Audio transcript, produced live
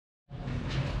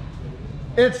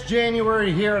It's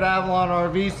January here at Avalon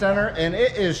RV Center, and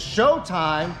it is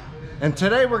showtime. And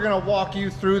today we're gonna walk you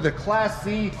through the Class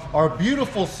C, our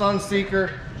beautiful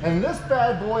Sunseeker. And this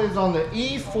bad boy is on the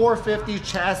E450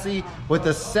 chassis with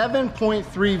a 7.3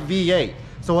 V8.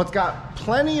 So it's got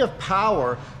plenty of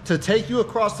power to take you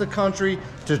across the country,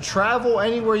 to travel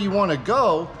anywhere you wanna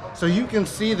go, so you can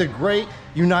see the great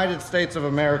United States of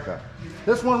America.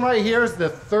 This one right here is the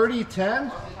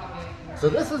 3010. So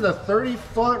this is a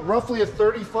 30-foot, roughly a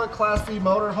 30-foot Class C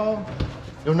motorhome.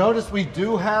 You'll notice we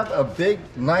do have a big,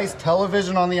 nice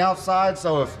television on the outside.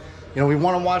 So if we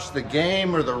want to watch the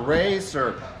game or the race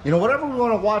or whatever we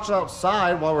want to watch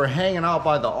outside while we're hanging out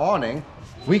by the awning,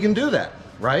 we can do that,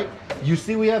 right? You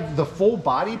see, we have the full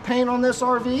body paint on this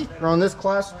RV or on this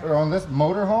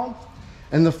motorhome,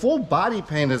 and the full body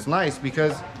paint is nice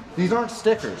because these aren't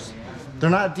stickers. They're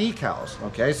not decals,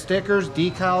 okay? Stickers,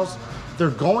 decals, they're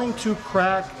going to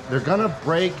crack, they're gonna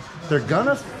break, they're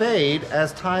gonna fade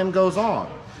as time goes on.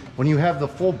 When you have the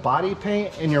full body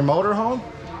paint in your motorhome,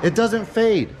 it doesn't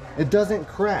fade, it doesn't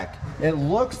crack. It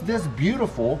looks this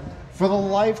beautiful for the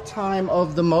lifetime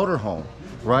of the motorhome,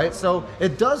 right? So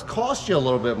it does cost you a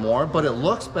little bit more, but it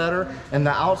looks better, and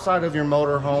the outside of your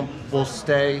motorhome will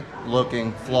stay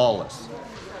looking flawless.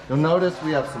 You'll notice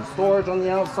we have some storage on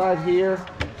the outside here.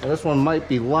 And this one might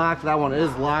be locked, that one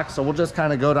is locked, so we'll just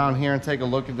kind of go down here and take a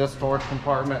look at this storage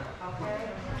compartment.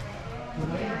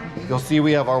 You'll see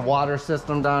we have our water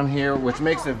system down here, which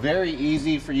makes it very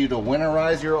easy for you to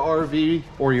winterize your RV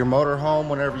or your motorhome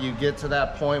whenever you get to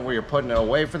that point where you're putting it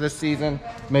away for the season.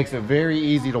 Makes it very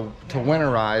easy to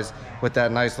winterize with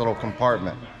that nice little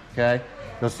compartment, okay?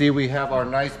 You'll see we have our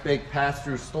nice big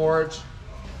pass-through storage.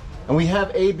 And we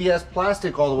have ABS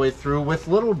plastic all the way through with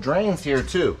little drains here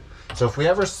too. So if we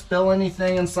ever spill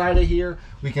anything inside of here,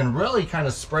 we can really kind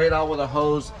of spray it out with a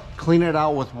hose, clean it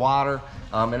out with water,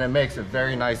 and it makes it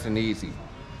very nice and easy.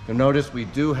 You'll notice we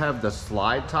do have the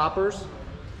slide toppers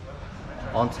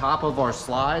on top of our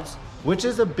slides, which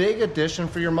is a big addition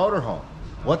for your motorhome.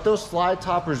 What those slide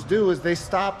toppers do is they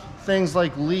stop things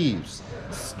like leaves,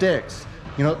 sticks,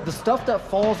 the stuff that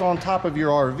falls on top of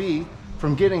your RV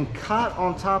from getting caught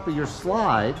on top of your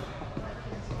slide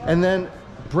and then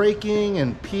breaking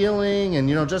and peeling and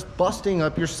just busting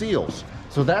up your seals.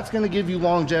 So that's going to give you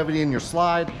longevity in your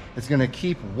slide. It's going to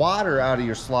keep water out of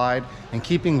your slide, and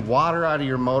keeping water out of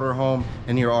your motorhome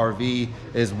and your RV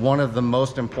is one of the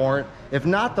most important, if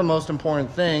not the most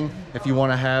important thing, if you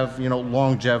want to have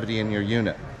longevity in your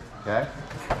unit. Okay.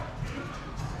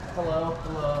 Hello.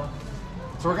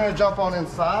 So we're going to jump on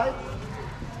inside.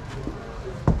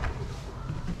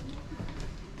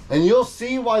 And you'll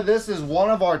see why this is one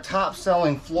of our top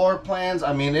selling floor plans.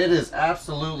 I mean, it is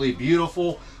absolutely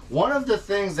beautiful. One of the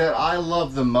things that I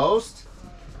love the most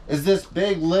is this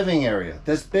big living area,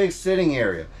 this big sitting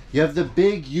area. You have the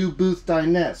big U-booth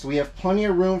dinette, so we have plenty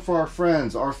of room for our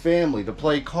friends, our family, to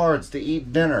play cards, to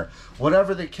eat dinner,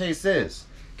 whatever the case is.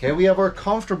 Okay, we have our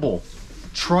comfortable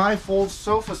tri-fold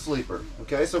sofa sleeper.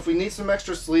 Okay, so if we need some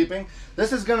extra sleeping,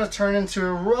 this is gonna turn into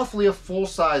roughly a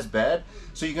full-size bed,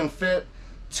 so you can fit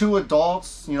 2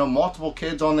 adults, multiple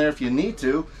kids on there if you need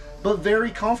to, but very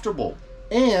comfortable.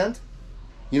 And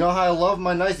you know how I love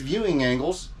my nice viewing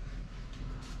angles?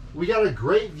 We got a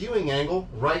great viewing angle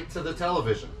right to the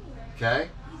television, okay?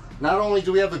 Not only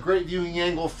do we have a great viewing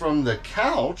angle from the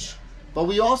couch, but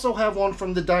we also have one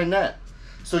from the dinette.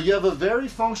 So you have a very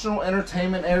functional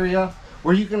entertainment area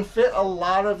where you can fit a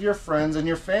lot of your friends and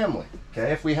your family.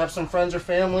 Okay, if we have some friends or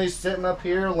family sitting up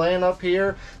here, laying up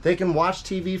here, they can watch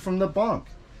TV from the bunk.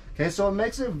 Okay, so it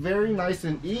makes it very nice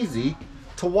and easy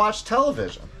to watch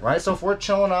television, right? So if we're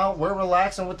chilling out, we're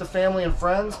relaxing with the family and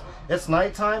friends, it's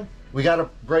nighttime, we got a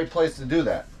great place to do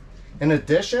that. In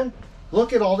addition,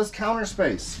 look at all this counter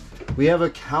space. We have a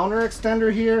counter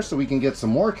extender here so we can get some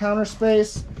more counter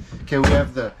space. Okay, we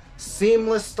have the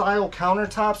seamless style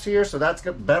countertops here, so that's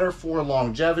better for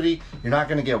longevity. You're not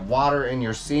gonna get water in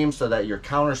your seams so that your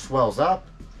counter swells up.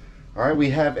 All right, we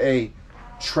have a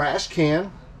trash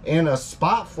can and a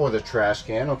spot for the trash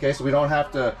can, okay? So we don't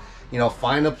have to,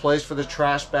 find a place for the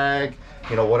trash bag,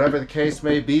 whatever the case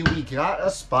may be, we got a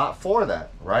spot for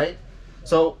that, right?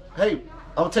 So, hey,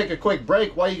 I'll take a quick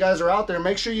break. While you guys are out there,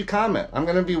 make sure you comment. I'm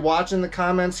gonna be watching the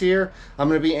comments here. I'm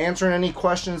gonna be answering any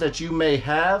questions that you may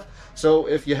have. So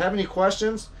if you have any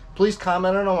questions, please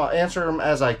comment on them. I'll answer them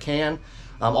as I can.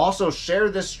 Also, share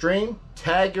this stream,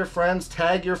 tag your friends,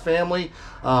 tag your family.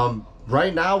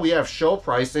 Right now we have show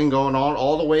pricing going on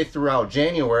all the way throughout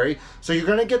January, so you're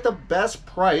going to get the best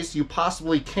price you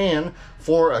possibly can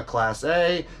for a Class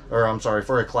A, or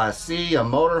for a Class C, a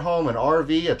motorhome, an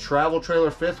RV, a travel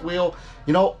trailer, fifth wheel.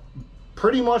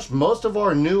 pretty much most of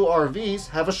our new RVs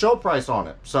have a show price on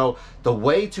it. So the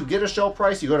way to get a show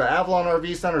price, you go to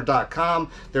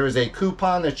avalonrvcenter.com. There is a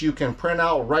coupon that you can print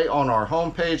out right on our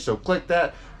homepage. So click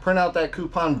that, print out that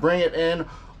coupon, bring it in,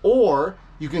 or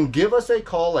you can give us a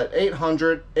call at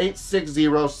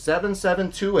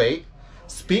 800-860-7728.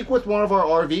 Speak with one of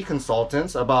our RV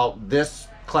consultants about this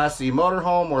Class C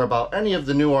motorhome or about any of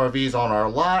the new RVs on our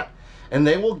lot, and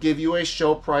they will give you a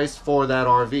show price for that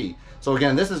RV. So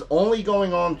again, this is only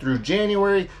going on through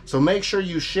January, so make sure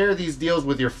you share these deals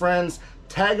with your friends,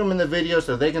 tag them in the video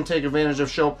so they can take advantage of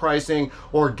show pricing,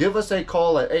 or give us a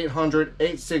call at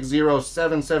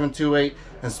 800-860-7728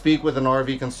 and speak with an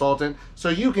RV consultant so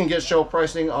you can get show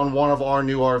pricing on one of our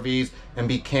new RVs and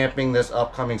be camping this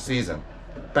upcoming season.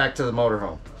 Back to the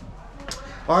motorhome.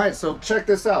 All right, so check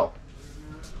this out.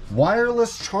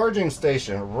 Wireless charging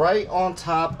station right on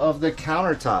top of the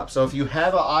countertop. So if you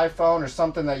have an iPhone or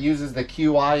something that uses the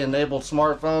QI enabled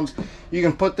smartphones, you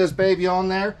can put this baby on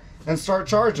there and start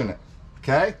charging it.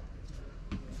 Okay,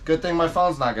 good thing my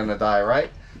phone's not gonna die, right?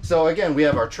 So again, we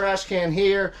have our trash can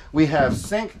here. We have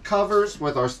sink covers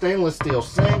with our stainless steel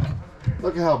sink.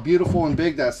 Look at how beautiful and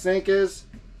big that sink is,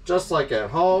 just like at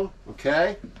home.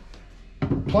 Okay,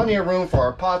 plenty of room for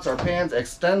our pots, our pans.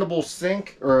 Extendable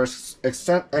sink or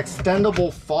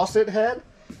extendable faucet head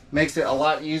makes it a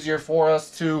lot easier for us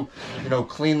to, you know,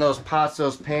 clean those pots,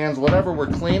 those pans, whatever we're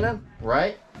cleaning,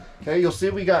 right? Okay, you'll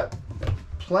see we got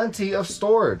plenty of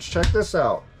storage. Check this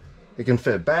out. You can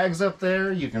fit bags up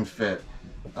there. You can fit,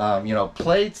 you know,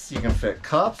 plates. You can fit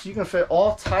cups. You can fit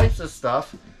all types of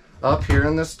stuff up here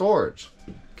in this storage.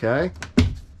 Okay,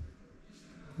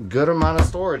 good amount of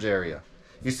storage area.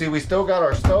 You see, we still got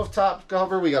our stovetop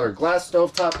cover. We got our glass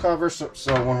stovetop cover. So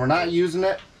when we're not using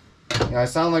it, you know, I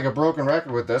sound like a broken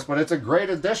record with this, but it's a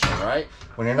great addition, right?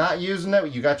 When you're not using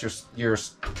it, you got your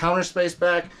counter space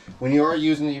back. When you are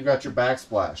using it, you got your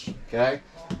backsplash, okay?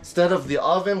 Instead of the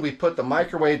oven, we put the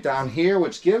microwave down here,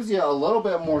 which gives you a little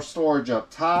bit more storage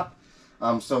up top.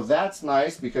 So that's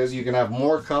nice because you can have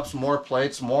more cups, more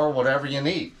plates, more whatever you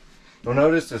need. You'll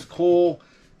notice this cool,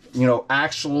 you know,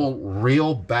 actual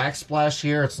real backsplash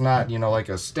here. It's not, you know, like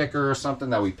a sticker or something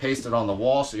that we pasted on the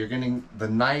wall. So you're getting the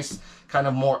nice kind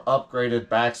of more upgraded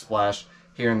backsplash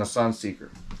here in the Sunseeker.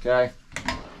 Okay,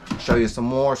 show you some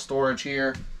more storage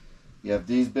here. You have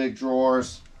these big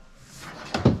drawers.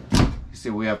 You see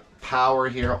we have power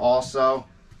here also.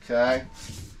 Okay,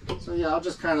 so yeah, I'll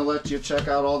just kind of let you check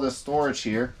out all this storage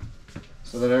here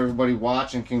so that everybody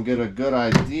watching can get a good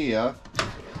idea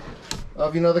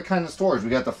of, you know, the kind of storage. We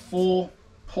got the full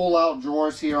pull-out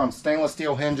drawers here on stainless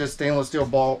steel hinges, stainless steel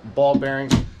ball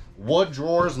bearings, wood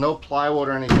drawers, no plywood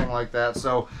or anything like that.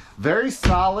 So very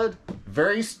solid,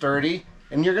 very sturdy,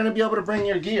 and you're going to be able to bring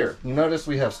your gear. You notice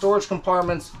we have storage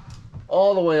compartments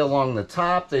all the way along the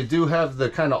top. They do have the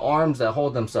kind of arms that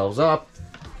hold themselves up.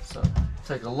 So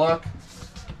take a look.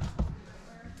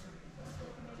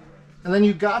 And then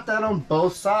you got that on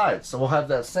both sides. So we'll have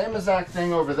that same exact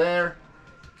thing over there.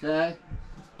 Okay,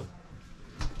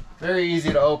 very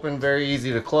easy to open, very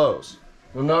easy to close.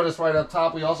 You'll notice right up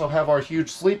top we also have our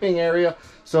huge sleeping area.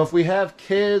 So if we have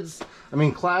kids, I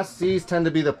mean, Class C's tend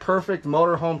to be the perfect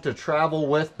motorhome to travel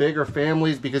with bigger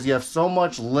families because you have so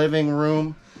much living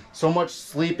room, so much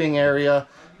sleeping area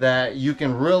that you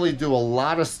can really do a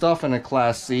lot of stuff in a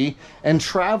Class C and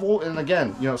travel, and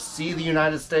again, you know, see the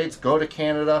United States, go to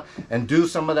Canada and do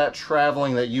some of that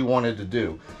traveling that you wanted to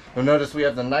do. You'll notice we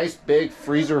have the nice big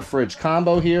freezer fridge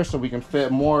combo here, so we can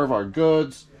fit more of our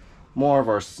goods, more of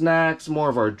our snacks, more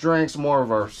of our drinks, more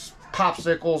of our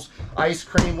popsicles, ice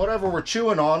cream, whatever we're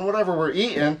chewing on, whatever we're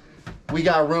eating, we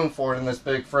got room for it in this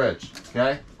big fridge.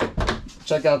 Okay,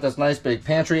 check out this nice big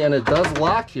pantry, and it does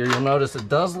lock here. You'll notice it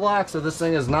does lock, so this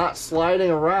thing is not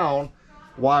sliding around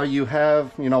while you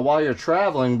have, you know, while you're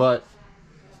traveling. But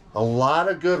a lot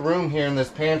of good room here in this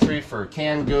pantry for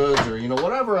canned goods or, you know,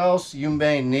 whatever else you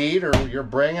may need or you're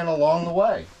bringing along the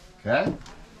way. Okay,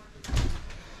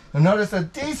 and notice a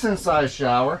decent sized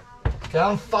shower. Okay,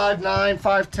 I'm 5'9",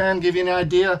 5'10", give you an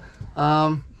idea.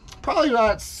 Probably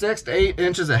about 6 to 8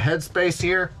 inches of headspace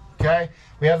here. Okay,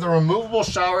 we have the removable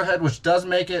shower head, which does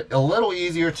make it a little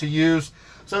easier to use.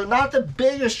 So not the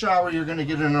biggest shower you're going to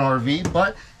get in an RV,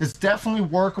 but it's definitely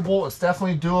workable. It's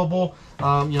definitely doable.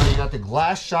 You know, you got the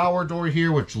glass shower door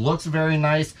here, which looks very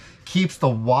nice. Keeps the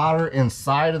water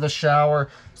inside of the shower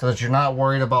so that you're not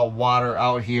worried about water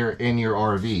out here in your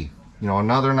RV. You know,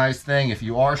 another nice thing, if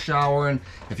you are showering,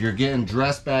 if you're getting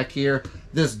dressed back here,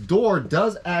 this door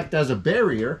does act as a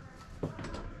barrier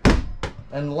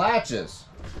and latches.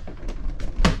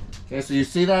 Okay, so you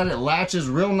see that? It latches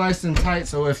real nice and tight.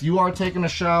 So if you are taking a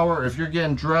shower, if you're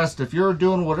getting dressed, if you're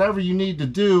doing whatever you need to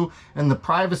do in the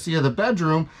privacy of the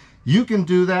bedroom, you can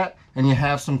do that and you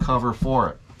have some cover for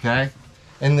it, okay?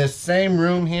 In this same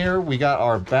room here, we got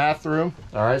our bathroom.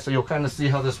 All right, so you'll kind of see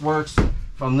how this works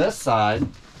from this side.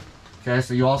 Okay,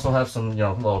 so you also have some,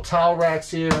 little towel racks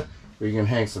here where you can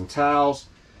hang some towels.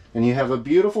 And you have a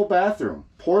beautiful bathroom.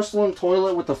 Porcelain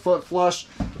toilet with the foot flush.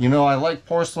 I like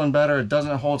porcelain better. It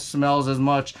doesn't hold smells as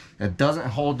much. It doesn't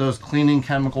hold those cleaning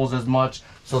chemicals as much.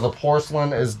 So the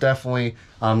porcelain is definitely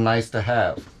nice to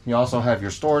have. You also have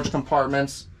your storage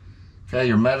compartments. Okay,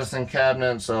 your medicine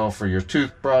cabinet. So for your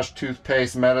toothbrush,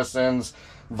 toothpaste, medicines,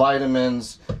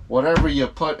 vitamins, whatever you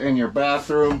put in your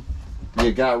bathroom,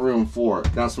 you got room for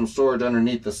it. Got some storage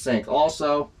underneath the sink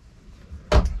also.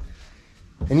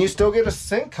 And you still get a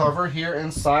sink cover here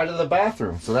inside of the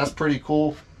bathroom. So that's pretty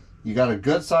cool. You got a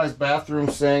good sized bathroom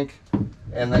sink,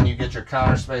 and then you get your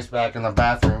counter space back in the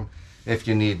bathroom if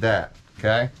you need that,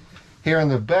 okay? Here in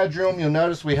the bedroom, you'll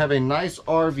notice we have a nice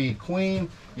RV queen.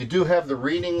 You do have the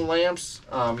reading lamps,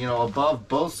 above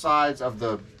both sides of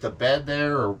the bed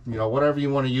there, or, whatever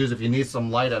you want to use. If you need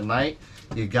some light at night,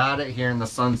 you got it here in the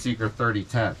Sunseeker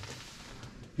 3010.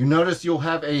 You notice you'll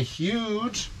have a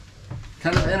huge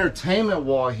kind of entertainment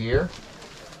wall here.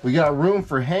 We got room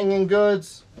for hanging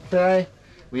goods, okay?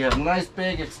 We have nice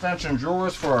big extension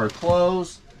drawers for our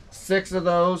clothes. 6 of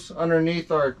those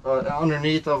underneath our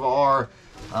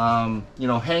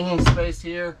hanging space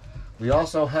here. We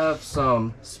also have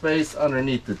some space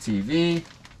underneath the TV,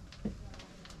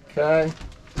 okay?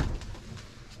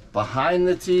 Behind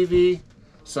the TV.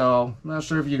 So I'm not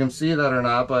sure if you can see that or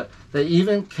not, but they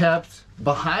even kept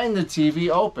behind the TV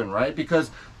open, right?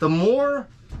 Because the more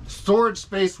storage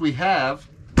space we have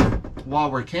while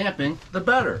we're camping, the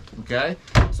better, okay?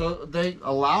 So they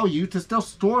allow you to still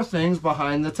store things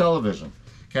behind the television,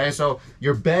 okay? So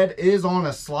your bed is on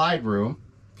a slide room,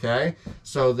 okay?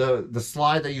 So the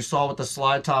slide that you saw with the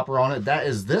slide topper on it, that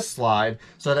is this slide.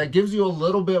 So that gives you a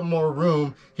little bit more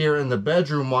room here in the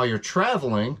bedroom while you're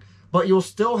traveling, but you'll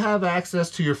still have access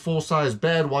to your full-size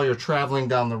bed while you're traveling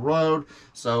down the road.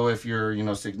 So if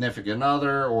your significant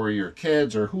other or your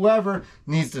kids or whoever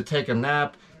needs to take a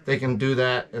nap, they can do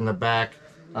that in the back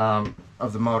of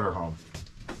the motorhome.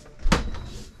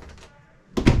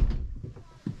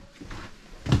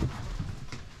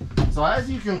 So as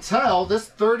you can tell, this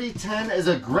 3010 is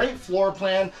a great floor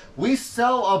plan. We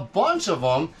sell a bunch of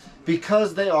them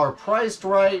because they are priced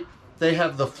right. They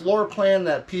have the floor plan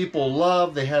that people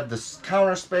love. They have the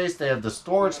counter space. They have the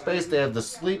storage space. They have the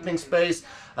sleeping space.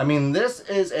 I mean, this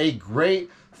is a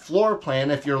great floor plan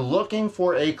if you're looking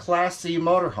for a Class C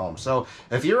motorhome. So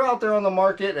if you're out there on the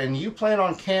market and you plan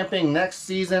on camping next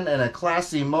season in a Class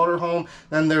C motorhome,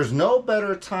 then there's no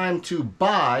better time to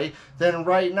buy than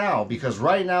right now, because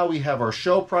right now we have our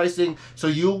show pricing, so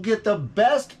you'll get the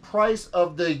best price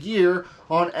of the year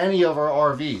on any of our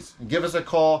RVs. Give us a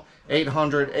call,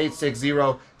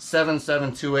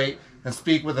 800-860-7728, and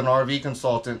speak with an RV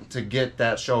consultant to get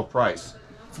that show price.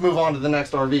 Let's move on to the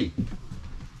next RV.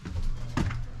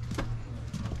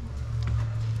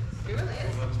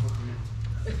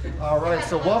 All right,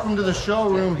 so welcome to the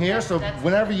showroom here. So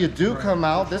whenever you do come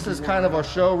out, this is kind of our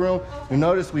showroom. You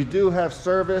notice we do have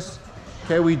service.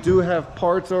 Okay, we do have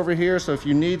parts over here. So if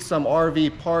you need some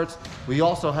RV parts, we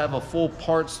also have a full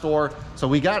parts store. So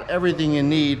we got everything you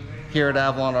need here at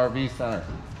Avalon RV Center.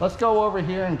 Let's go over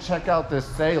here and check out this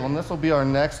Salem. This will be our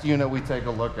next unit we take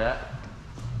a look at.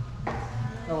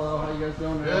 Hello, how you guys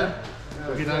doing today?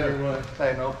 Good. Get out of your way.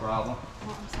 Hey, no problem.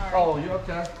 Oh, I'm sorry. Oh, you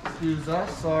okay? Excuse us,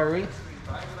 sorry.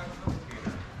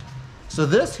 So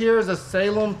this here is a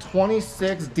Salem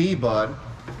 26D Bud,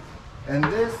 and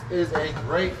this is a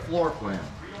great floor plan.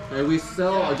 Okay, we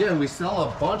sell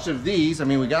a bunch of these. I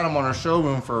mean, we got them on our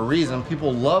showroom for a reason.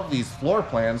 People love these floor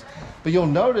plans, but you'll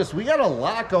notice we got a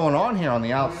lot going on here on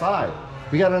the outside.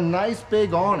 We got a nice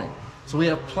big awning. So we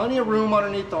have plenty of room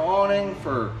underneath the awning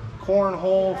for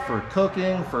cornhole, for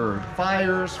cooking, for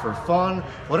fires, for fun,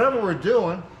 whatever we're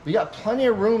doing. We got plenty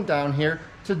of room down here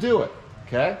to do it,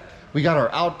 okay? We got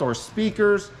our outdoor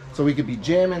speakers, so we could be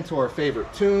jamming to our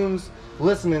favorite tunes,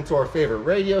 listening to our favorite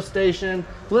radio station,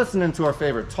 listening to our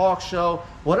favorite talk show.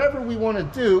 Whatever we want to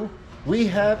do, we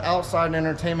have outside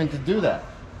entertainment to do that.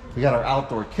 We got our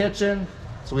outdoor kitchen,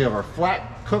 so we have our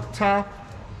flat cooktop.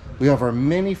 We have our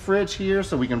mini fridge here,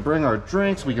 so we can bring our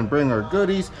drinks, we can bring our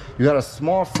goodies. You got a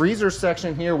small freezer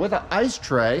section here with an ice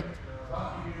tray.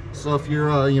 So if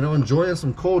you're enjoying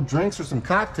some cold drinks or some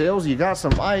cocktails, you got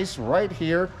some ice right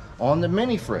here on the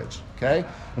mini fridge, okay?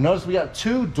 And notice we got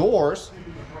 2 doors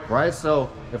right? So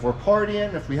if we're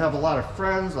partying, if we have a lot of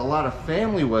friends, a lot of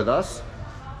family with us,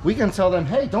 we can tell them,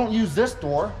 hey, don't use this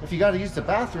door. If you got to use the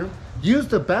bathroom, use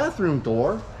the bathroom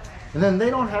door, and then they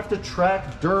don't have to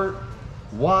track dirt,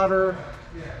 water,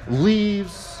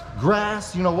 leaves,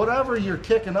 grass, you know, whatever you're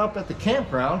kicking up at the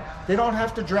campground. They don't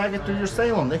have to drag it through your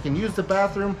Salem. They can use the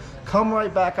bathroom, come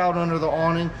right back out under the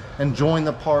awning and join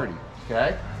the party,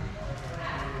 okay?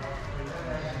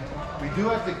 We do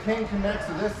have the King Connect,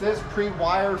 so this is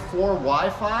pre-wired for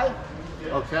Wi-Fi,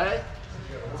 okay?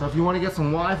 So if you want to get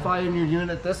some Wi-Fi in your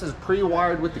unit, this is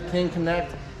pre-wired with the King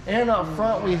Connect. And up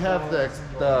front we have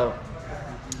the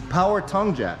power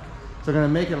tongue jack. So going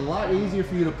to make it a lot easier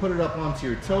for you to put it up onto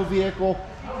your tow vehicle.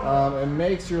 It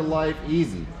makes your life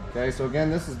easy. Okay, so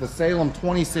again, this is the Salem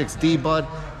 26D Bud.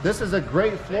 This is a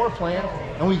great floor plan,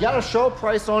 and we got a show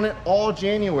price on it all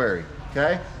January.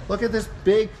 Okay, look at this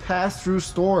big pass-through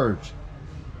storage.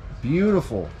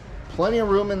 Beautiful. Plenty of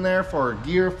room in there for our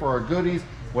gear, for our goodies,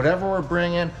 whatever we're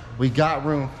bringing, we got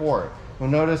room for it. You'll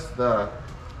notice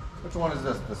which one is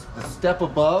this? The step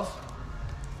above.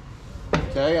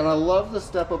 Okay, and I love the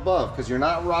step above because you're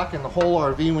not rocking the whole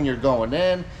RV when you're going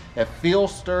in. It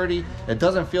feels sturdy. It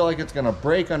doesn't feel like it's gonna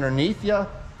break underneath you,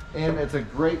 and it's a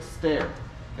great stair.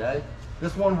 Okay,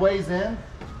 this one weighs in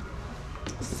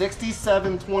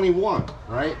 6721,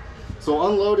 right? So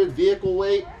unloaded vehicle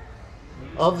weight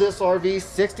of this RV,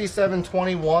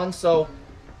 6721. So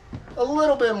a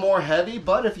little bit more heavy,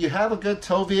 but if you have a good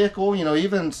tow vehicle, you know,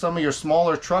 even some of your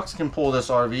smaller trucks can pull this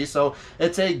RV. So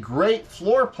it's a great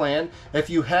floor plan if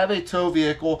you have a tow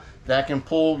vehicle that can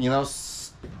pull, you know,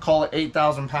 call it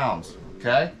 8,000 pounds,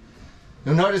 okay?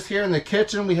 You'll notice here in the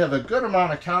kitchen, we have a good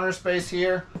amount of counter space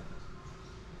here.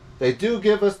 They do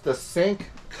give us the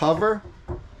sink cover,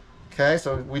 okay?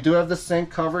 So we do have the sink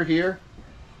cover here.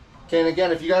 Okay, and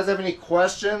again, if you guys have any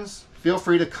questions, feel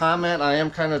free to comment. I am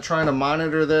kind of trying to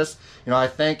monitor this. You know, I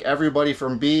thank everybody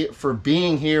for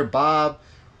being here. Bob,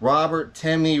 Robert,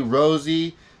 Timmy,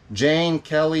 Rosie, Jane,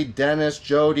 Kelly, Dennis,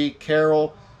 Jody,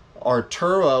 Carol,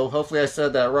 Arturo. Hopefully I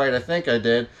said that right. I think I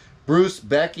did. Bruce,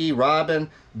 Becky, Robin,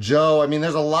 Joe. I mean,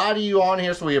 there's a lot of you on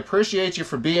here, so we appreciate you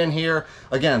for being here.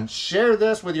 Again, share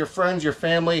this with your friends, your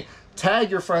family.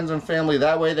 Tag your friends and family,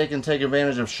 that way they can take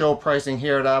advantage of show pricing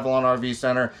here at Avalon RV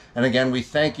Center. And again, we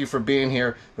thank you for being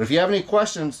here. But if you have any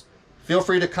questions, feel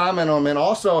free to comment on them. And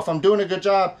also, if I'm doing a good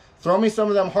job, throw me some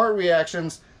of them heart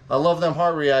reactions. I love them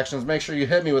heart reactions. Make sure you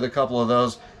hit me with a couple of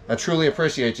those. I truly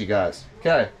appreciate you guys.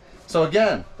 Okay, so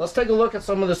again, let's take a look at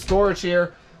some of the storage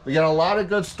here. We got a lot of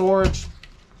good storage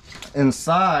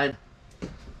inside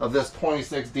of this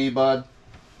 26D Bud.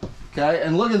 Okay,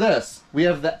 and look at this. We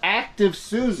have the Active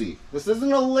Susie. This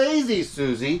isn't a lazy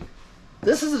Susie.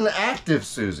 This is an Active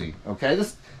Susie. Okay,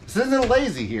 this isn't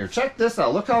lazy here. Check this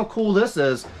out. Look how cool this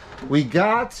is. We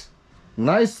got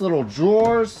nice little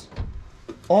drawers,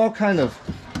 all kind of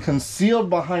concealed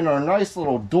behind our nice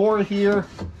little door here.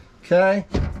 Okay,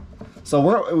 so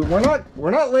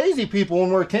we're not lazy people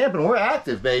when we're camping. We're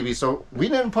active, baby. So we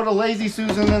didn't put a lazy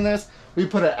Susan in this. We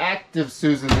put an Active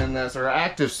Susan in this, or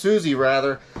Active Susie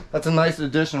rather. That's a nice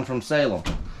addition from Salem.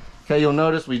 Okay, you'll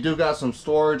notice we do got some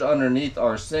storage underneath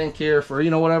our sink here for, you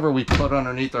know, whatever we put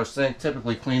underneath our sink,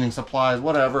 typically cleaning supplies,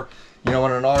 whatever. You know,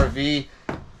 in an RV,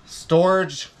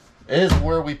 storage is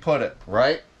where we put it,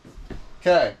 right?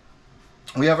 Okay,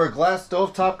 we have our glass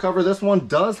stovetop cover. This one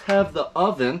does have the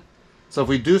oven. So if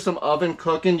we do some oven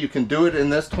cooking, you can do it in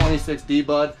this 26D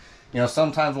Bud. You know,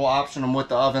 sometimes we'll option them with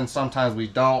the oven, sometimes we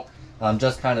don't.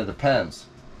 Just kind of depends.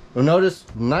 You'll notice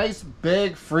nice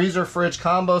big freezer fridge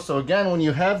combo. So again, when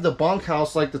you have the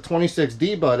bunkhouse like the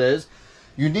 26D Bud is,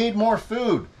 you need more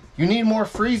food. You need more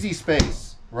freezy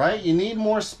space, right? You need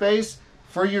more space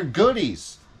for your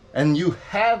goodies. And you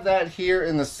have that here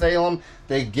in the Salem.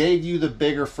 They gave you the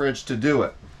bigger fridge to do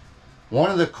it.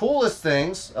 One of the coolest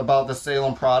things about the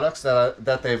Salem products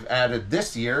that they've added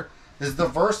this year is the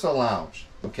Versa Lounge,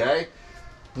 okay?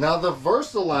 Now the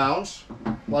Versa Lounge,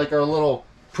 like our little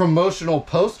promotional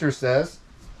poster says,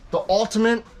 the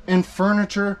ultimate in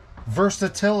furniture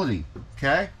versatility,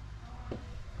 okay?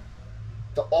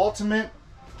 The ultimate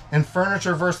in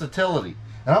furniture versatility.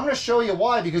 And I'm going to show you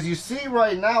why, because you see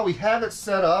right now we have it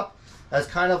set up as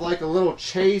kind of like a little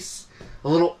chase, a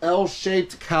little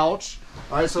L-shaped couch.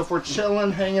 All right, so if we're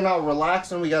chilling, hanging out,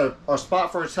 relaxing, we got our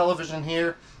spot for a television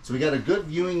here. So we got a good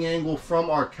viewing angle from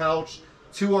our couch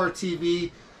to our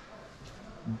TV.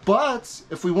 But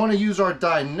if we want to use our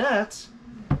dinette,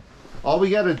 all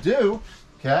we got to do,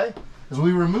 okay, is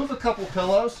we remove a couple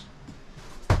pillows.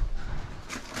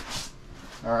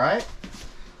 All right,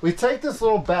 we take this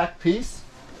little back piece,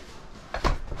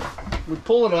 we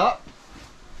pull it up,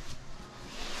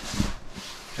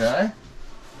 Okay.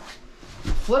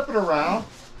 Flip it around.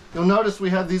 You'll notice we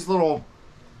have these little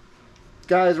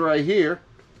guys right here.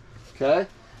 Okay.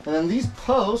 And then these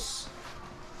posts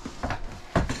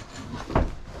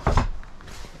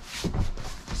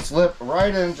slip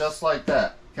right in just like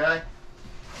that. Okay.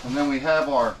 And then we have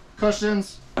our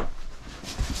cushions.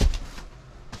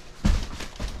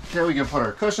 Okay, we can put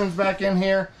our cushions back in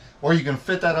here, or you can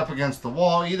fit that up against the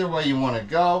wall, either way you want to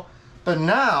go. But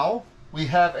now we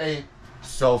have a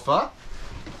sofa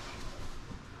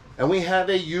and we have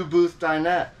a U-booth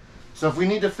dinette. So if we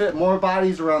need to fit more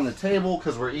bodies around the table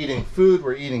because we're eating food,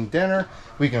 we're eating dinner,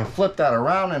 we can flip that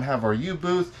around and have our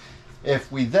U-booth.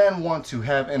 If we then want to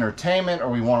have entertainment or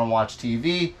we want to watch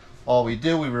TV, all we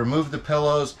do, we remove the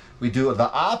pillows, we do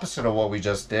the opposite of what we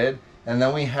just did, and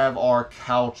then we have our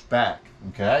couch back.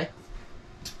 Okay.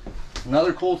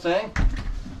 Another cool thing,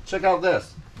 check out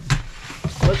this.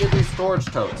 Look at these storage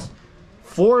totes.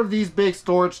 4 of these big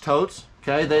storage totes.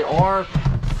 Okay, they are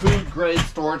food grade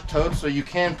storage totes, so you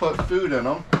can put food in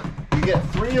them. You get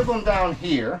 3 of them down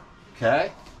here.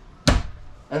 Okay,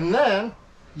 and then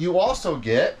you also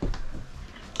get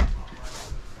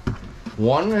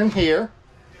 1 in here.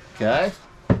 Okay,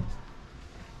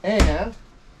 and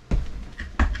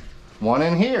 1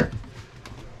 in here.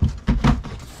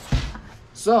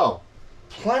 So,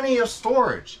 plenty of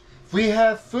storage. If we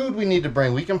have food we need to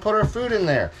bring, we can put our food in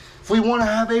there. If we want to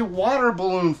have a water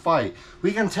balloon fight,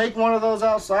 we can take one of those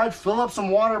outside, fill up some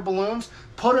water balloons,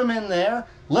 put them in there,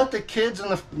 let the kids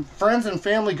and the friends and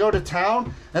family go to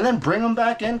town, and then bring them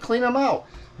back in, clean them out.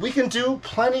 We can do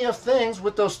plenty of things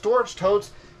with those storage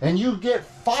totes, and you get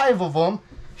 5 of them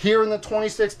here in the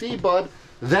 26D, bud.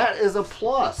 That is a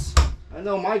plus. I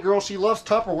know my girl, she loves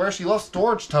Tupperware, she loves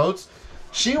storage totes.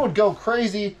 She would go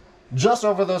crazy just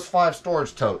over those 5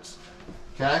 storage totes.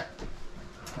 Okay.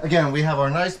 Again, we have our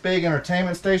nice big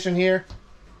entertainment station here.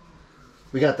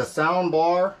 We got the sound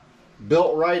bar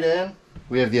built right in.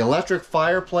 We have the electric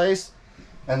fireplace.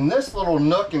 And this little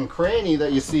nook and cranny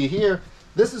that you see here,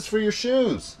 this is for your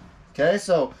shoes. Okay,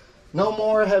 so no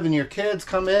more having your kids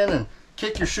come in and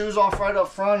kick your shoes off right up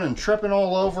front and tripping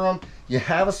all over them. You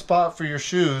have a spot for your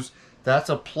shoes. That's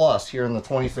a plus here in the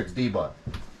 26D, bud.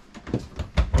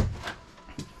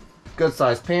 Good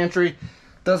sized pantry.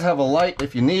 Does have a light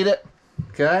if you need it.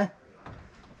 Okay.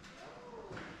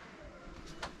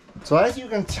 So as you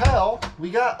can tell,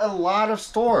 we got a lot of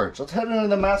storage. Let's head into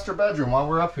the master bedroom while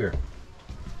we're up here.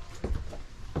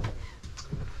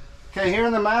 Okay, here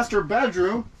in the master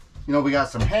bedroom, you know, we got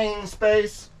some hanging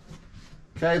space.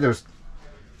 Okay, there's,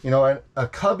 you know, a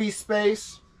cubby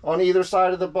space on either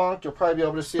side of the bunk. You'll probably be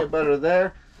able to see it better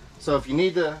there. So if you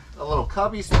need a little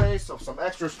cubby space, so some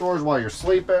extra storage while you're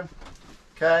sleeping.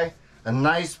 Okay, a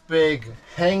nice big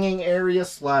hanging area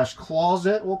slash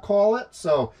closet, we'll call it.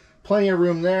 So plenty of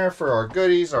room there for our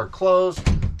goodies, our clothes,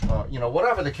 you know,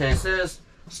 whatever the case is.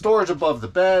 Storage above the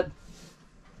bed.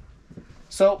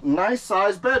 So nice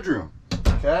sized bedroom.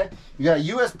 Okay, you got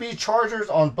USB chargers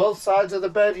on both sides of the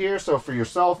bed here. So for your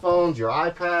cell phones, your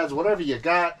iPads, whatever you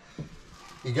got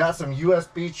some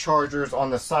USB chargers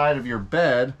on the side of your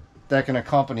bed that can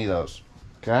accompany those.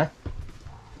 Okay.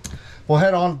 We'll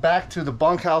head on back to the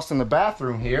bunkhouse and the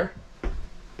bathroom here.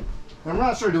 I'm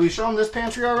not sure, do we show them this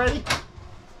pantry already?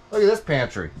 Look at this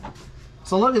pantry.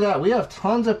 So look at that, we have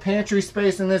tons of pantry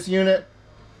space in this unit.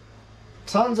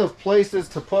 Tons of places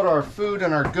to put our food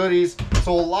and our goodies.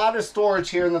 So a lot of storage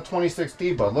here in the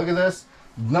 26D, bud. Look at this,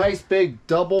 nice big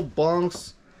double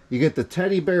bunks. You get the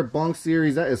teddy bear bunk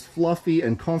series, that is fluffy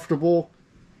and comfortable.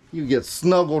 You get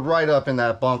snuggled right up in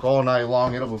that bunk all night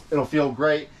long. It'll feel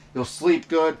great. You'll sleep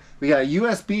good. We got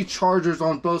USB chargers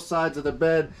on both sides of the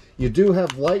bed. You do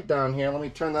have light down here. Let me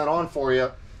turn that on for you.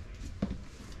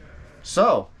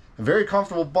 So, very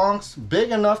comfortable bunks.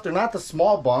 Big enough, they're not the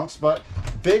small bunks, but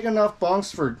big enough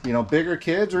bunks for, you know, bigger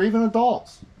kids or even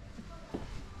adults.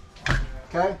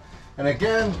 Okay, and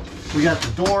again, we got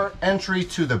the door entry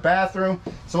to the bathroom.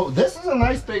 So this is a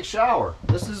nice big shower.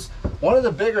 This is one of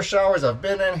the bigger showers I've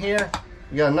been in here.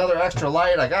 We got another extra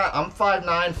light. I'm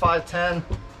 5'9", 5'10".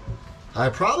 I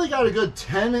probably got a good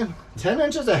 10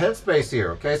 inches of headspace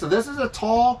here. Okay, so this is a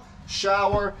tall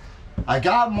shower. I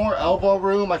got more elbow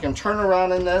room. I can turn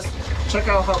around in this. Check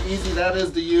out how easy that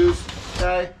is to use.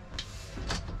 Okay,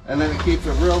 and then it keeps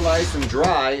it real nice and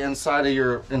dry inside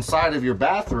of your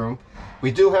bathroom.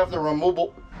 We do have the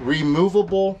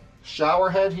removable shower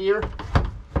head here.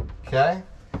 Okay,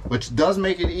 which does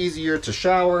make it easier to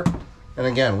shower. And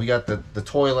again, we got the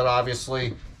toilet,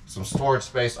 obviously, some storage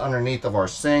space underneath of our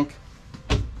sink.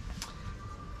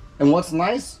 And what's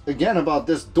nice, again, about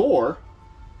this door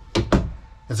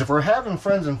is if we're having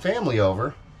friends and family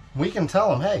over, we can tell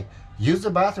them, hey, use the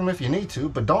bathroom if you need to,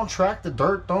 but don't track the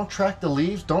dirt, don't track the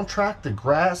leaves, don't track the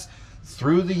grass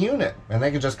through the unit. And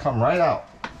they can just come right out.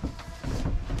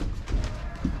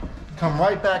 Come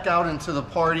right back out into the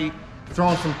party,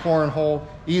 throwing some cornhole,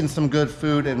 eating some good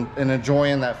food, and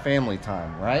enjoying that family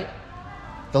time, right?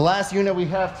 The last unit we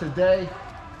have today,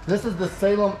 this is the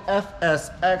Salem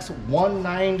FSX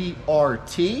 190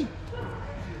 RT.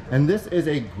 And this is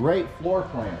a great floor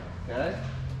plan, okay?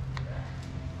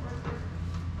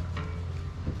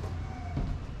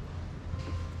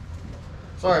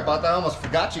 Sorry about that, I almost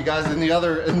forgot you guys in the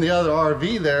other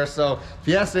RV there. So if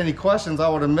you asked any questions, I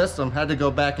would have missed them. Had to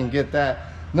go back and get that.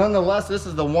 Nonetheless, this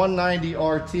is the 190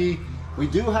 RT. We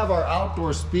do have our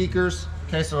outdoor speakers.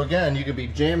 Okay, so again, you could be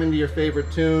jamming to your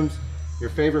favorite tunes, your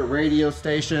favorite radio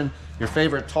station, your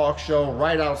favorite talk show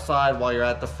right outside while you're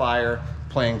at the fire,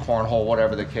 playing cornhole,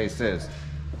 whatever the case is.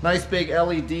 Nice big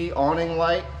LED awning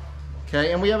light.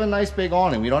 Okay, and we have a nice big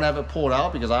awning. We don't have it pulled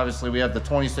out because obviously we have the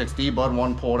 26D Bud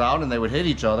one pulled out and they would hit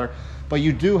each other. But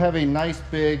you do have a nice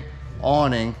big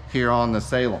awning here on the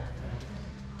Salem.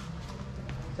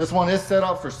 This one is set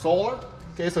up for solar.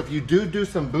 Okay, so if you do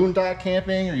some boondock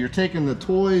camping, or you're taking the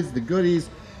toys, the goodies,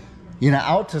 you know,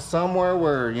 out to somewhere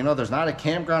where, you know, there's not a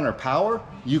campground or power,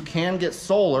 you can get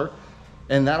solar,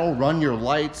 and that'll run your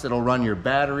lights, it'll run your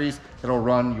batteries, it'll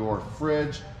run your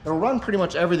fridge, it'll run pretty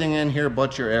much everything in here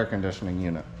but your air conditioning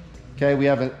unit. Okay, we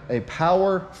have a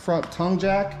power front tongue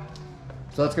jack,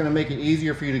 so that's gonna make it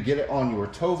easier for you to get it on your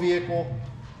tow vehicle.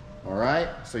 All right,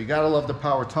 so you gotta love the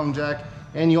power tongue jack.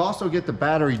 And you also get the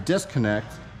battery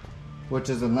disconnect, which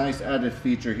is a nice added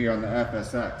feature here on the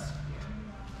FSX.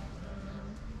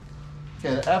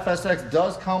 Okay, the FSX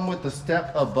does come with the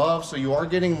step above, so you are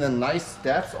getting the nice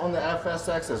steps on the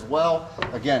FSX as well.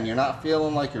 Again, you're not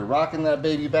feeling like you're rocking that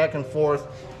baby back and forth.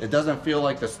 It doesn't feel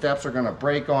like the steps are gonna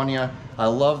break on you. I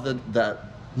love that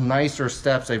nicer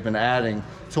steps they've been adding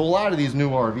to a lot of these new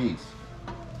RVs.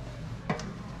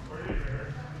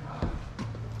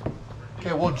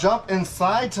 Okay, we'll jump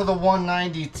inside to the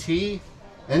 190T,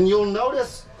 and you'll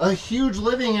notice a huge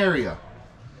living area.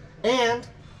 And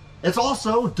it's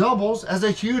also doubles as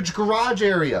a huge garage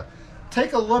area.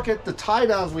 Take a look at the tie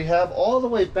downs we have all the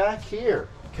way back here,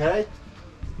 okay?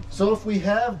 So if we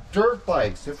have dirt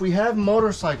bikes, if we have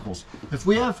motorcycles, if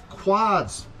we have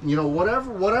quads, you know,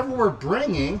 whatever we're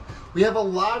bringing, we have a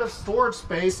lot of storage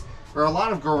space, or a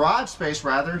lot of garage space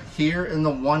rather, here in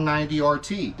the 190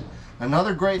 RT.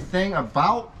 Another great thing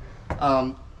about,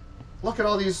 look at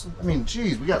all these, I mean,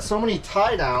 geez, we got so many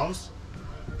tie downs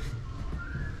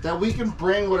that we can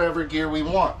bring whatever gear we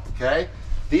want, okay?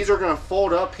 These are gonna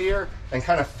fold up here and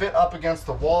kind of fit up against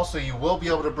the wall, so you will be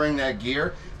able to bring that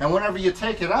gear. And whenever you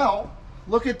take it out,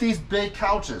 look at these big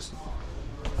couches.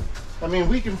 I mean,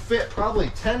 we can fit probably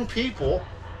 10 people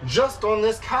just on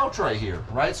this couch right here,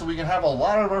 right? So we can have a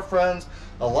lot of our friends,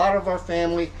 a lot of our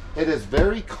family. It is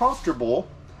very comfortable,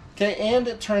 okay? And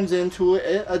it turns into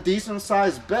a decent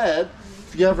sized bed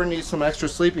if you ever need some extra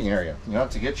sleeping area. You know,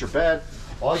 to get your bed,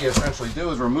 all you essentially do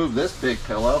is remove this big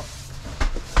pillow,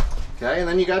 okay, and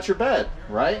then you got your bed,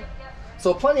 right?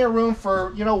 So plenty of room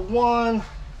for, you know, one,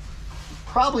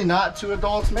 probably not two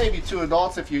adults, maybe two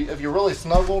adults if you're really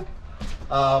snuggled,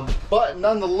 but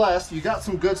nonetheless, you got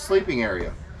some good sleeping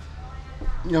area.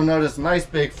 You'll notice nice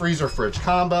big freezer fridge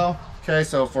combo, okay,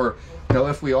 so for, you know,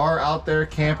 if we are out there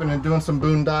camping and doing some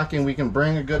boondocking, we can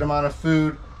bring a good amount of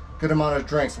food, good amount of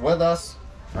drinks with us,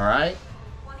 all right?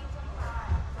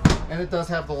 And it does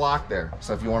have the lock there.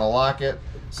 So if you want to lock it,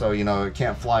 so you know it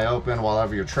can't fly open while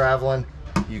ever you're traveling,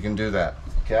 you can do that,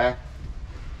 okay?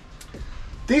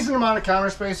 Decent amount of counter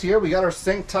space here. We got our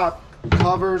sink top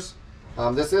covers.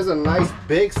 This is a nice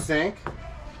big sink,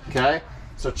 okay?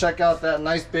 So check out that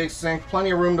nice big sink.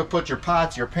 Plenty of room to put your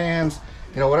pots, your pans,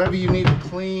 you know, whatever you need to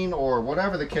clean or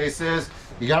whatever the case is.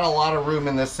 You got a lot of room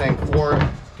in this sink for it.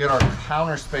 Get our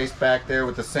counter space back there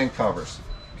with the sink covers.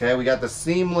 Okay, we got the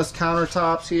seamless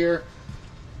countertops here.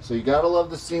 So you gotta love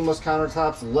the seamless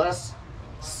countertops. Less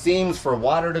seams for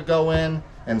water to go in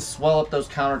and swell up those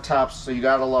countertops, so you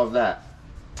gotta love that.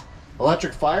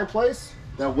 Electric fireplace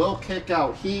that will kick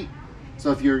out heat.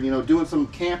 So if you're, you know, doing some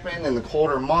camping in the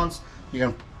colder months, you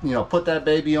can, you know, put that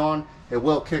baby on. It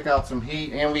will kick out some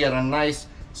heat, and we got a nice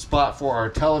spot for our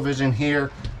television here.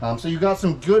 So you got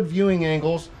some good viewing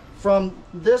angles from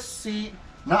this seat.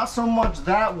 Not so much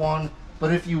that one.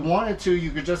 But if you wanted to,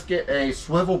 you could just get a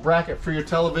swivel bracket for your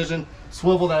television,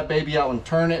 swivel that baby out and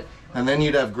turn it, and then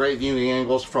you'd have great viewing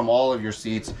angles from all of your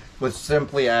seats with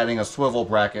simply adding a swivel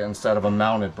bracket instead of a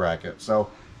mounted bracket. So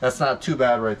that's not too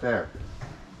bad right there.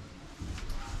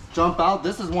 Jump out,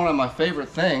 this is one of my favorite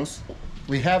things.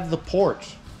 We have the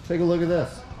porch. Take a look at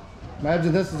this.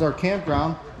 Imagine this is our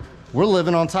campground. We're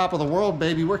living on top of the world,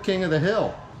 baby. We're king of the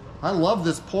hill. I love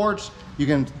this porch. You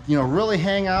can, really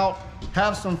hang out,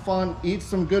 have some fun, eat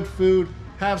some good food,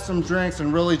 have some drinks,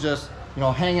 and really just,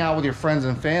 hang out with your friends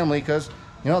and family, because,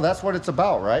 that's what it's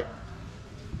about, right?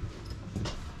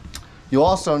 You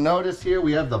also notice here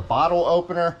we have the bottle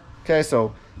opener. Okay,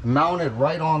 so mounted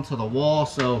right onto the wall.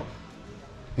 So,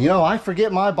 I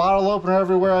forget my bottle opener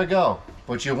everywhere I go,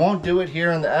 but you won't do it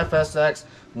here in the FSX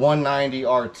 190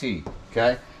 RT.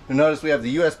 Okay, you notice we have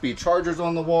the USB chargers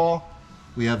on the wall.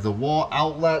 We have the wall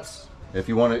outlets if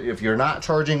you're not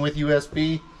charging with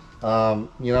USB,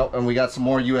 and we got some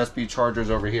more USB chargers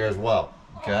over here as well.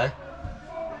 Okay,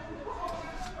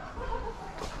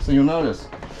 so you'll notice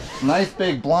nice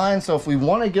big blind. So if we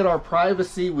want to get our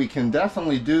privacy, we can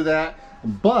definitely do that.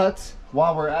 But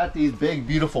while we're at these big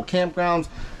beautiful campgrounds,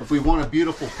 if we want a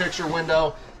beautiful picture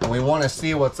window and we want to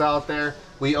see what's out there,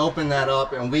 we open that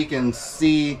up and we can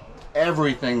see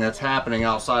everything that's happening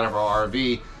outside of our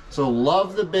RV. So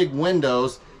love the big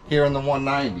windows here in the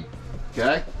 190.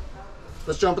 Okay,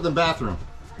 let's jump in the bathroom.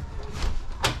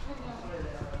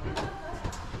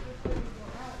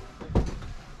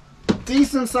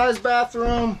 Decent sized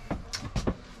bathroom.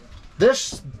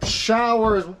 This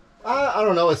shower is, I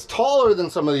don't know, it's taller than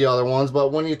some of the other ones,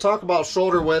 but when you talk about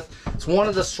shoulder width, it's one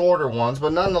of the shorter ones.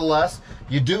 But nonetheless,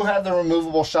 you do have the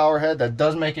removable shower head. That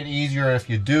does make it easier if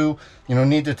you do,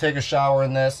 need to take a shower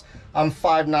in this. I'm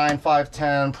 5'9",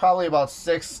 5'10", probably about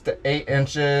 6 to 8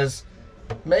 inches,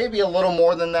 maybe a little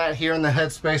more than that here in the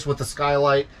headspace with the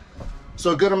skylight.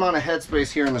 So a good amount of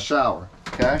headspace here in the shower,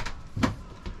 okay?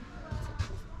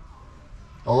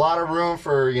 A lot of room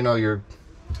for, your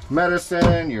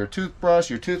medicine, your toothbrush,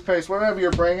 your toothpaste, whatever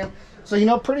you're bringing.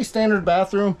 So, pretty standard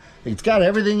bathroom. It's got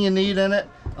everything you need in it,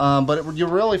 but you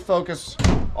really focus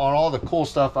on all the cool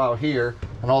stuff out here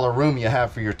and all the room you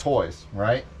have for your toys,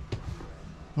 right?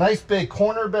 Nice big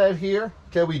corner bed here.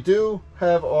 Okay, we do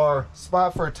have our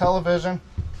spot for a television.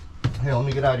 Here, let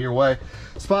me get out of your way.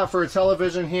 Spot for a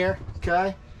television here,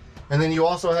 okay? And then you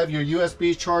also have your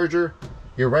USB charger,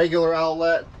 your regular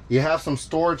outlet. You have some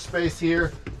storage space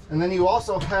here. And then you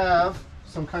also have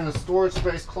some kind of storage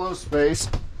space, closed space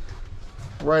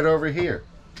right over here,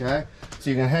 okay? So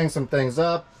you can hang some things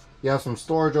up. You have some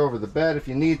storage over the bed if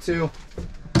you need to.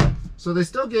 So they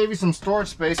still gave you some storage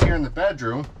space here in the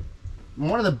bedroom. And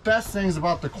one of the best things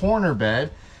about the corner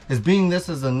bed is being this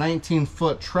is a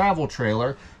 19-foot travel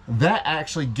trailer, that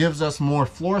actually gives us more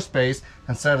floor space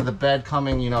instead of the bed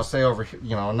coming, say over,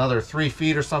 another 3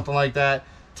 feet or something like that,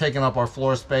 taking up our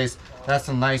floor space. That's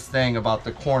a nice thing about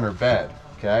the corner bed,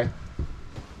 okay?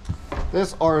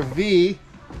 This RV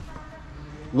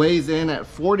weighs in at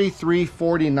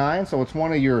 4349, so it's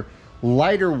one of your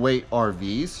lighter weight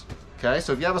RVs, okay?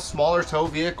 So if you have a smaller tow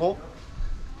vehicle,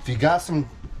 if you got some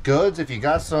goods, if you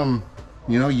got some,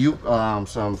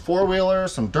 some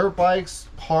four-wheelers, some dirt bikes,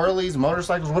 Harleys,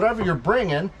 motorcycles, whatever you're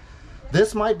bringing,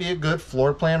 this might be a good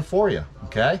floor plan for you,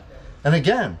 okay? And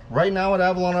again, right now at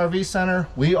Avalon RV Center,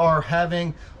 we are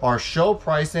having our show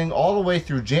pricing all the way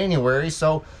through January.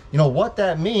 So, what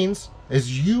that means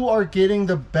is you are getting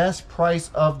the best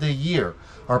price of the year.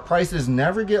 Our prices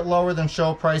never get lower than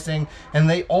show pricing, and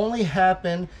they only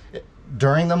happen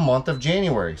during the month of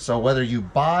January. So whether you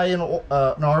buy an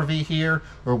RV here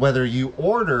or whether you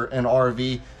order an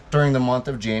RV during the month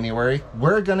of January,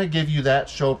 we're gonna give you that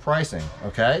show pricing,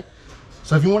 okay?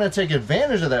 So if you want to take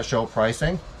advantage of that show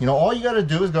pricing, all you got to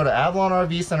do is go to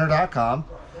avalonrvcenter.com.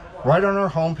 Right on our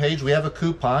homepage, we have a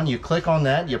coupon. You click on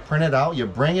that, you print it out, you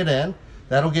bring it in.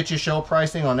 That'll get you show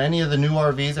pricing on any of the new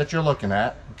RVs that you're looking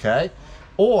at, okay?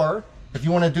 Or if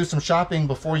you want to do some shopping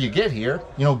before you get here,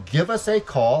 give us a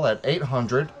call at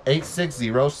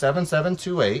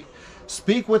 800-860-7728.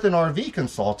 Speak with an RV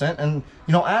consultant and,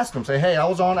 ask them, say, hey, I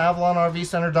was on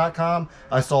avalonrvcenter.com.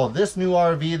 I saw this new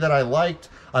RV that I liked.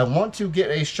 I want to get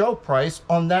a show price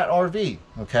on that RV,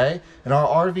 okay? And our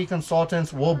RV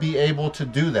consultants will be able to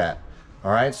do that,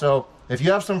 all right? So if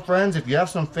you have some friends, if you have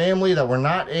some family that were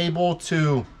not able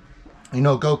to,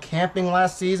 go camping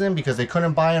last season because they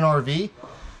couldn't buy an RV,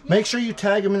 make sure you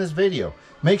tag them in this video.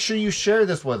 Make sure you share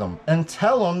this with them and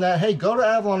tell them that, hey, go to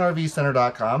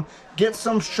avalonrvcenter.com, get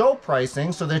some show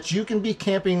pricing so that you can be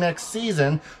camping next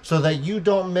season so that you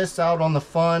don't miss out on the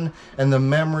fun and the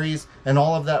memories and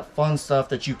all of that fun stuff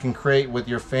that you can create with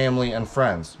your family and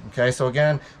friends. Okay, so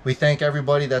again, we thank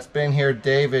everybody that's been here,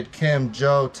 David, Kim,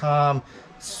 Joe, Tom,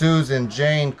 Susan,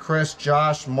 Jane, Chris,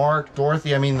 Josh, Mark,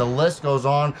 Dorothy. I mean, the list goes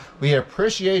on. We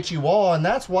appreciate you all, and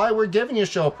that's why we're giving you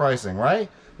show pricing, right?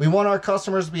 We want our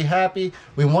customers to be happy.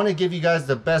 We want to give you guys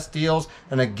the best deals.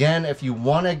 And again, if you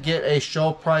want to get a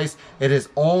show price, it is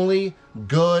only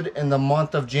good in the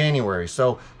month of January.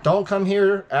 So don't come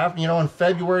here after, you know, on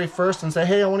February 1st and say,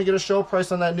 hey, I want to get a show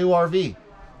price on that new RV.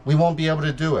 We won't be able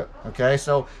to do it, okay?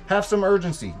 So have some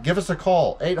urgency. Give us a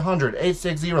call,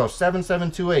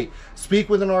 800-860-7728. Speak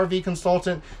with an RV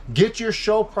consultant. Get your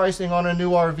show pricing on a new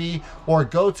RV, or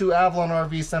go to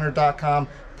AvalonRVCenter.com.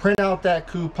 Print out that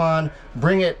coupon,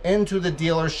 bring it into the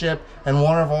dealership, and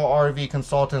one of our RV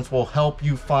consultants will help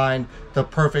you find the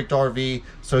perfect RV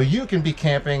so you can be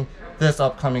camping this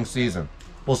upcoming season.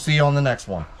 We'll see you on the next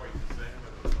one.